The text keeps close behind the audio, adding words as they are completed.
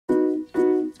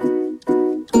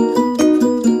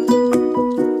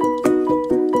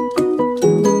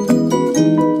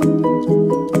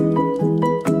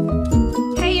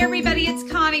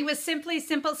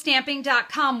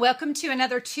simplysimplestamping.com. Welcome to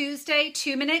another Tuesday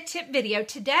 2-minute tip video.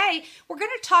 Today, we're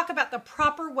going to talk about the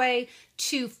proper way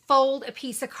to fold a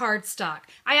piece of cardstock.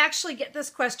 I actually get this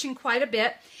question quite a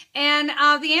bit, and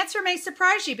the answer may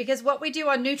surprise you because what we do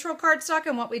on neutral cardstock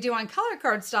and what we do on colored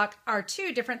cardstock are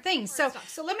two different things. So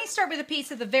let me start with a piece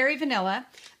of the Very Vanilla.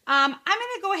 I'm going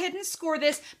to go ahead and score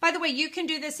this. By the way, you can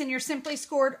do this in your Simply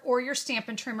Scored or your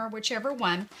Stampin Trimmer, whichever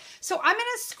one. So I'm going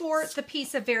to score the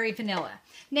piece of Very Vanilla.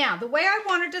 Now, the way I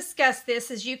want to discuss this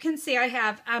is you can see I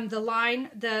have the line,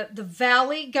 the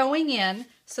valley going in.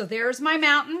 So there's my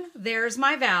mountain, there's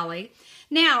my valley.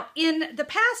 Now, in the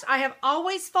past, I have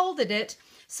always folded it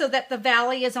so that the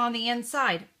valley is on the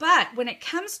inside. But when it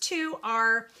comes to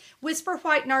our Whisper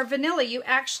White and our Vanilla, you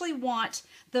actually want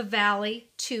the valley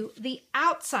to the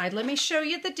outside. Let me show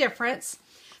you the difference.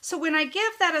 So when I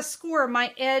give that a score,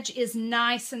 my edge is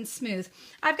nice and smooth.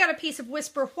 I've got a piece of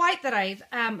Whisper White that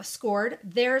I've scored.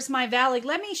 There's my valley.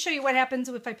 Let me show you what happens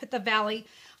if I put the valley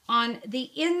on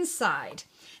the inside.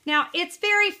 Now, it's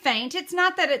very faint. It's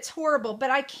not that it's horrible,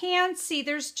 but I can see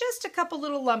there's just a couple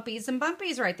little lumpies and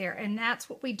bumpies right there, and that's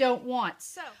what we don't want.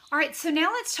 So, all right, so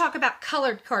now let's talk about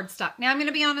colored cardstock. Now, I'm going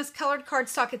to be honest, colored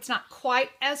cardstock, it's not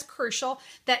quite as crucial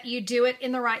that you do it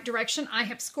in the right direction. I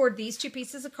have scored these two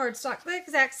pieces of cardstock the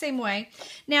exact same way.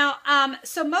 Now,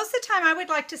 so most of the time I would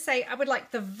like to say I would like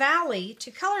the valley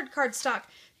to colored cardstock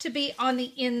to be on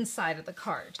the inside of the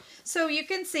card. So you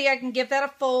can see I can give that a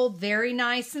fold, very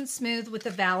nice and smooth with the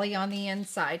valley on the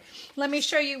inside. Let me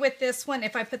show you with this one,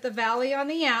 if I put the valley on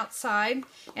the outside,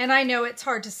 and I know it's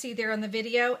hard to see there on the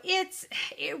video, it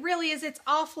really is, it's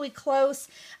awfully close.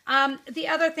 The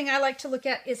other thing I like to look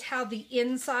at is how the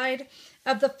inside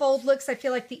of the fold looks. I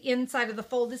feel like the inside of the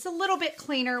fold is a little bit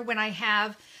cleaner when I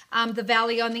have the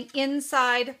valley on the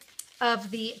inside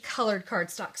of the colored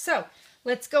cardstock. So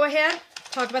let's go ahead,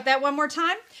 talk about that one more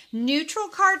time. Neutral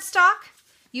cardstock,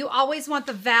 you always want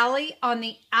the valley on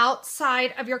the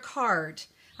outside of your card.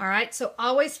 All right, so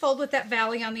always fold with that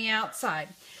valley on the outside.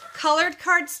 Colored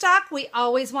cardstock, we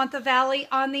always want the valley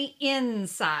on the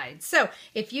inside. So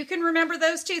if you can remember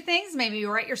those two things, maybe you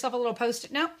write yourself a little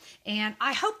Post-it note. And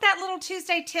I hope that little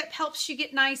Tuesday tip helps you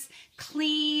get nice,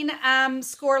 clean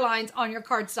score lines on your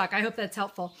cardstock. I hope that's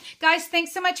helpful. Guys,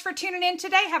 thanks so much for tuning in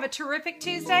today. Have a terrific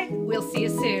Tuesday. We'll see you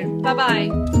soon.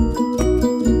 Bye-bye.